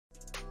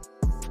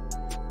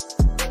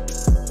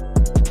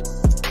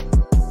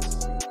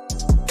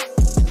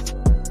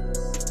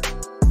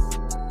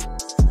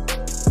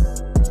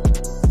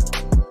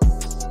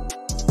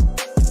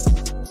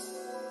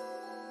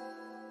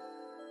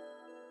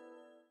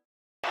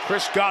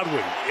Chris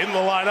Godwin in the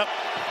lineup.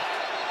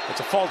 It's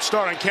a false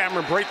start on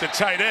Cameron Brate, the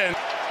tight end.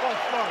 False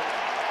start.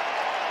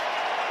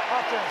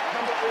 Offense,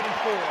 number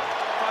 84.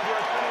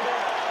 5-yard penalty.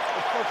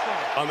 It's first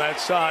down. On that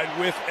side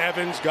with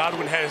Evans,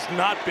 Godwin has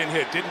not been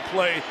hit. Didn't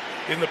play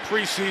in the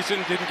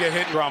preseason, didn't get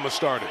hit. Drama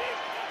started.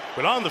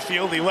 But on the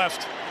field, he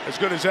left as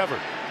good as ever.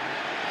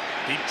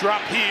 Deep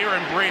drop here,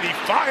 and Brady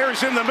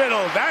fires in the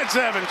middle. That's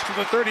Evans to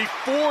the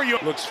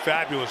 34-yard. Looks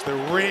fabulous.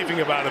 They're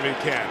raving about him in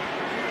camp.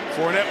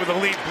 Fournette with a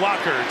lead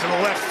blocker to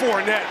the left.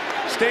 Fournette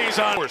stays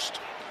on worst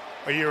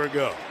a year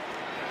ago.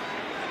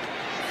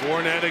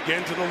 Fournette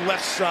again to the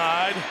left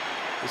side.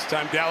 This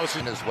time Dallas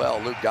is as well.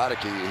 Luke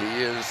Goedeke,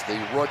 he is the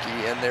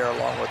rookie in there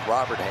along with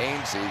Robert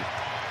Hainsey.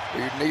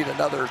 We need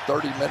another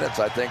 30 minutes,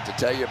 I think, to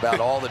tell you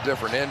about all the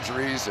different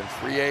injuries and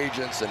free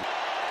agents. And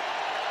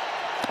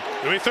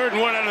it'll be 3rd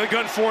and 1 out of the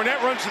gun.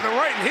 Fournette runs to the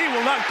right, and he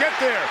will not get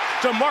there.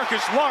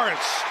 DeMarcus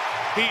Lawrence.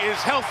 He is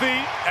healthy,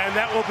 and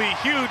that will be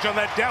huge on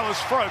that Dallas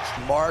front.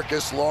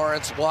 Marcus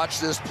Lawrence, watch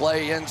this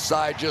play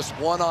inside, just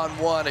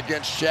one-on-one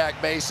against Shaq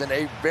Mason,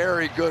 a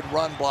very good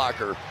run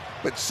blocker,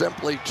 but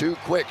simply too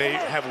quick. They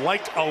have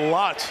liked a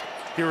lot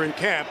here in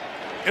camp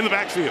in the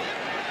backfield.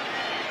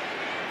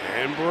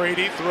 And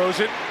Brady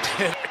throws it.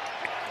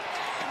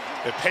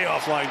 The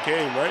payoff line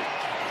came, right?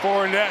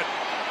 Fournette,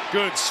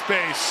 good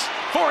space.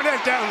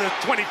 Fournette down the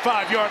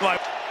 25-yard line.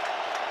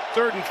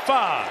 3rd and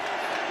 5.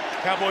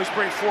 Cowboys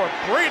break 4.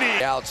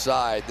 Brady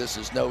outside. This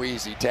is no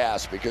easy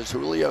task because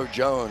Julio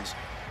Jones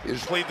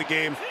is played the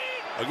game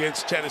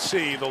against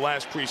Tennessee, the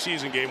last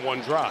preseason game,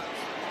 1 drive.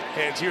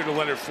 Hands here to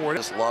Leonard Fournette.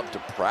 Just love to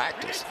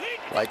practice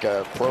like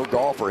a pro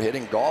golfer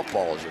hitting golf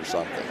balls or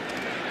something.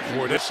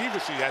 Fournette, receiver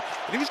see that,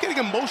 and he was getting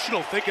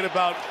emotional thinking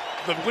about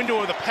the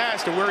window of the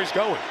past and where he's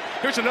going.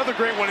 Here's another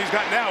great one he's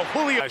got now.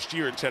 Julio last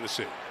year in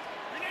Tennessee.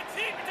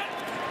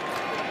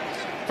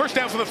 First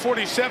down for the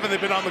 47.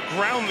 They've been on the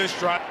ground this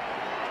drive.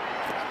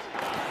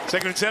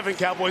 2nd and 7.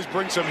 Cowboys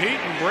bring some heat,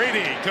 and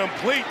Brady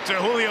complete to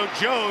Julio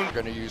Jones.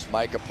 We're going to use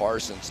Micah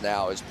Parsons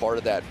now as part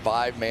of that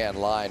 5-man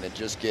line and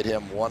just get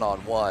him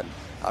one-on-one.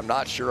 I'm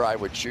not sure I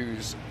would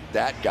choose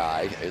that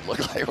guy. It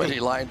looked like when he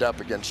lined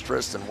up against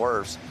Tristan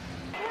Wirfs.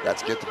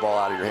 That's get the ball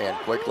out of your hand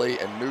quickly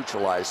and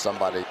neutralize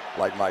somebody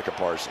like Micah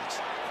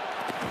Parsons.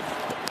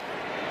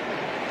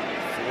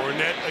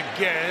 Fournette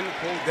again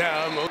pulled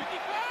down.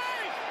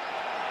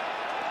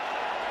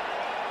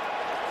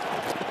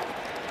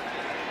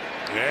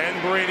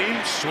 And Brady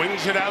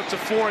swings it out to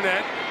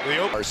Fournette.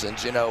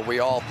 Parsons, you know, we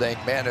all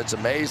think, man, it's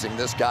amazing.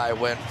 This guy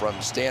went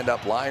from stand-up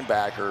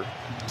linebacker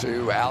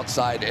to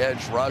outside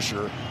edge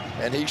rusher,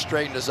 and he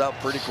straightened us up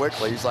pretty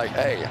quickly. He's like,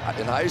 hey,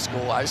 in high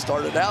school, I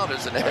started out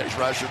as an edge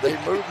rusher. They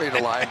moved me to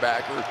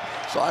linebacker,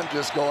 so I'm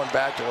just going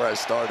back to where I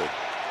started.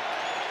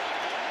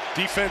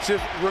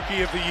 Defensive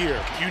Rookie of the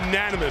Year.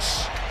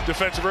 Unanimous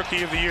Defensive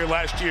Rookie of the Year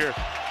last year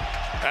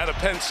out of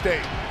Penn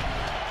State.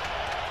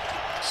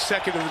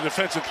 2nd in the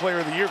Defensive Player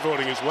of the Year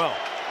voting as well.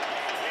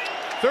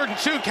 3rd and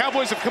 2.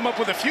 Cowboys have come up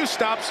with a few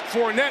stops.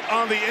 Fournette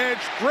on the edge.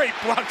 Great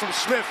block from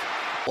Smith.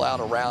 Out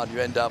around, you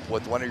end up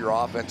with one of your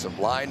offensive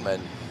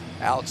linemen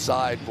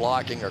outside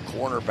blocking a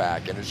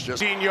cornerback, and it's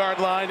just 15-yard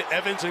line.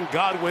 Evans and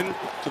Godwin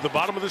to the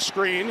bottom of the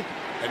screen,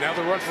 and now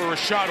the run for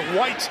Rashad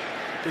White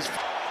is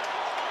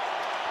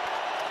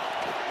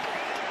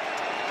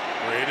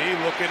Brady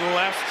looking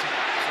left,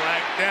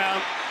 flag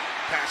down,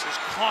 pass is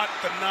caught.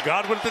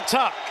 Godwin at the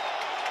top.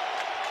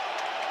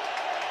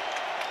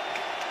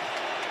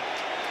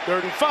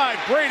 3rd and 5.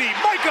 Brady,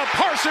 Micah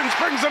Parsons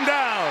brings them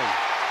down.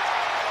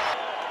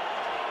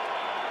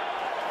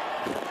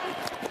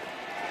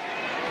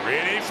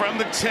 Brady from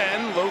the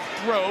 10, low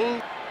throw.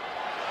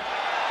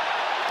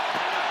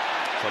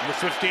 From the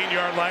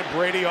 15-yard line,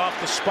 Brady off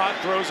the spot,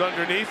 throws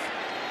underneath.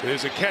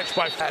 There's a catch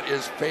by. That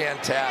is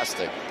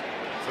fantastic.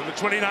 From the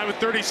 29 with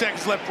 30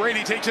 seconds left,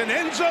 Brady takes an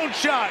end zone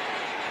shot.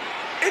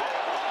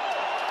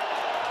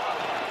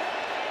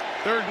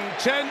 3rd and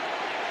 10.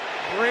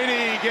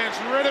 Brady gets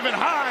rid of it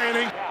high, and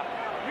he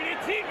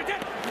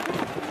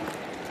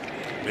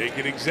make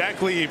it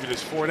exactly even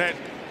as Fournette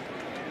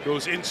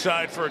goes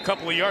inside for a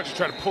couple of yards to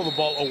try to pull the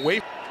ball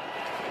away.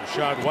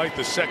 Rashad White,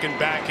 the 2nd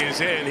back, is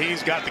in.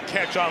 He's got the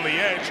catch on the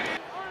edge.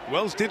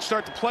 Wells did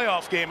start the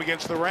playoff game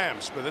against the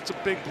Rams, but that's a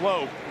big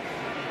blow.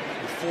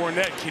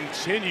 Fournette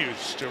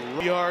continues to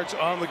yards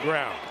on the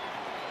ground.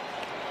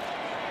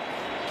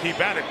 Keep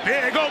at it.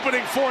 Big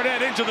opening.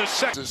 Fournette into the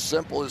second. It's as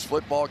simple as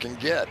football can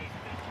get.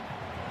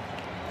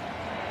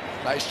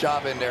 Nice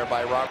job in there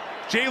by Robert.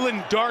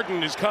 Jalen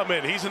Darden has come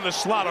in. He's in the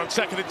slot on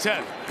 2nd and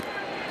 10.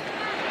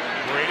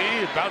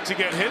 Brady about to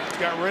get hit.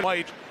 Got rid of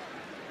White.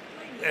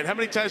 And how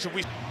many times have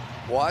we...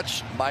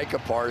 Watch Micah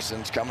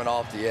Parsons coming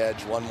off the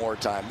edge one more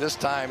time. This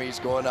time he's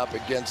going up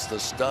against the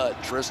stud,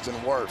 Tristan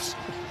Wirfs,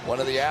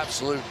 one of the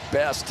absolute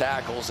best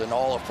tackles in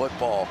all of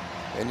football.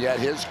 And yet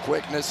his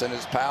quickness and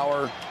his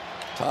power,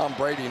 Tom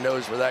Brady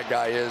knows where that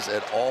guy is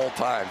at all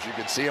times. You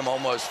could see him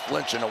almost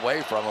flinching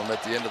away from him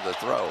at the end of the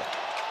throw.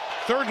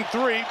 3rd and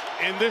 3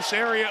 in this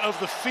area of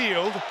the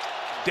field.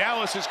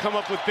 Dallas has come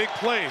up with big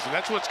plays, and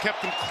that's what's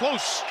kept them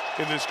close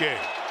in this game.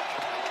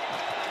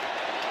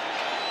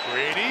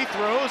 Brady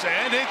throws,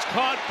 and it's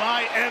caught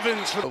by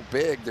Evans. So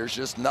big, there's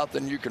just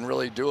nothing you can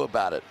really do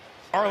about it.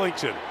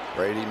 Arlington.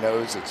 Brady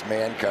knows it's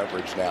man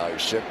coverage now. He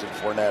shifted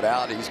Fournette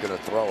out. He's going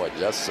to throw it.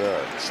 Yes,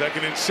 sir.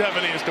 2nd and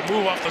 7. He has to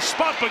move off the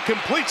spot, but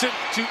completes it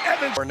to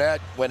Evans. Fournette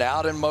went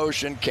out in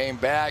motion, came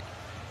back.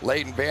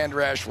 Leighton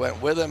Vander Esch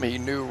went with him. He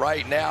knew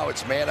right now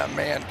it's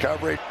man-on-man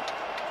coverage.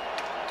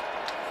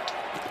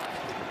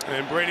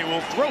 And Brady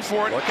will throw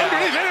for it. Look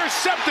Underneath, out.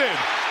 intercepted.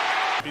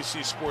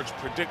 NBC Sports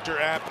Predictor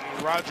app.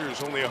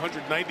 Rodgers only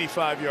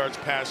 195 yards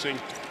passing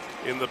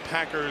in the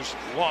Packers'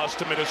 loss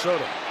to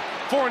Minnesota.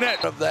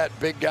 Fournette. Of that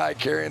big guy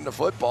carrying the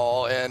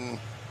football, and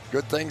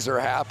good things are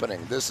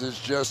happening. This is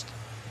just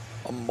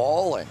a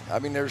mauling. I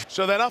mean, there's...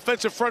 So that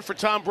offensive front for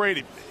Tom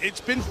Brady,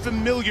 it's been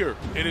familiar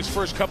in his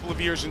first couple of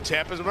years in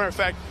Tampa. As a matter of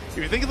fact, if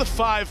you think of the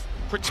 5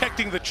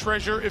 protecting the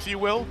treasure, if you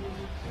will,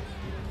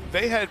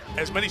 they had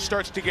as many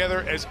starts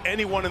together as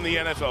anyone in the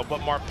NFL.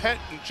 But Marpet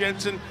and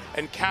Jensen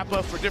and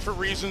Kappa, for different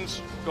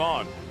reasons,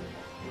 gone.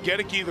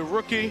 Gedeke, the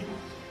rookie,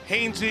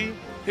 Hainsey,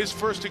 his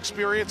first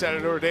experience out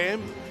of Notre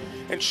Dame,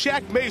 and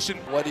Shaq Mason.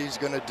 What he's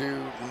going to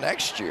do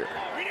next year.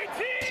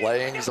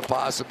 Playing is a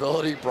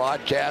possibility,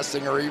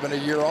 broadcasting or even a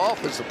year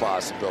off is a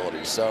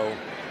possibility. So,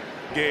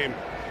 game.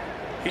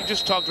 He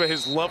just talked about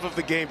his love of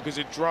the game because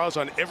it draws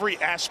on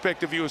every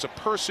aspect of you as a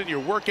person, your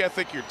work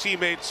ethic, your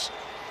teammates.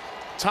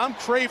 Tom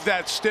craved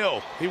that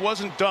still. He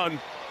wasn't done.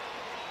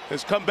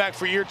 Has come back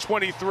for year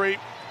 23.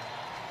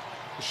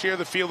 Share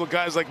the field with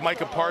guys like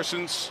Micah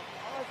Parsons,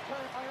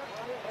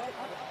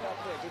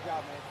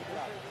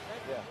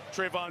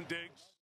 Trayvon Diggs.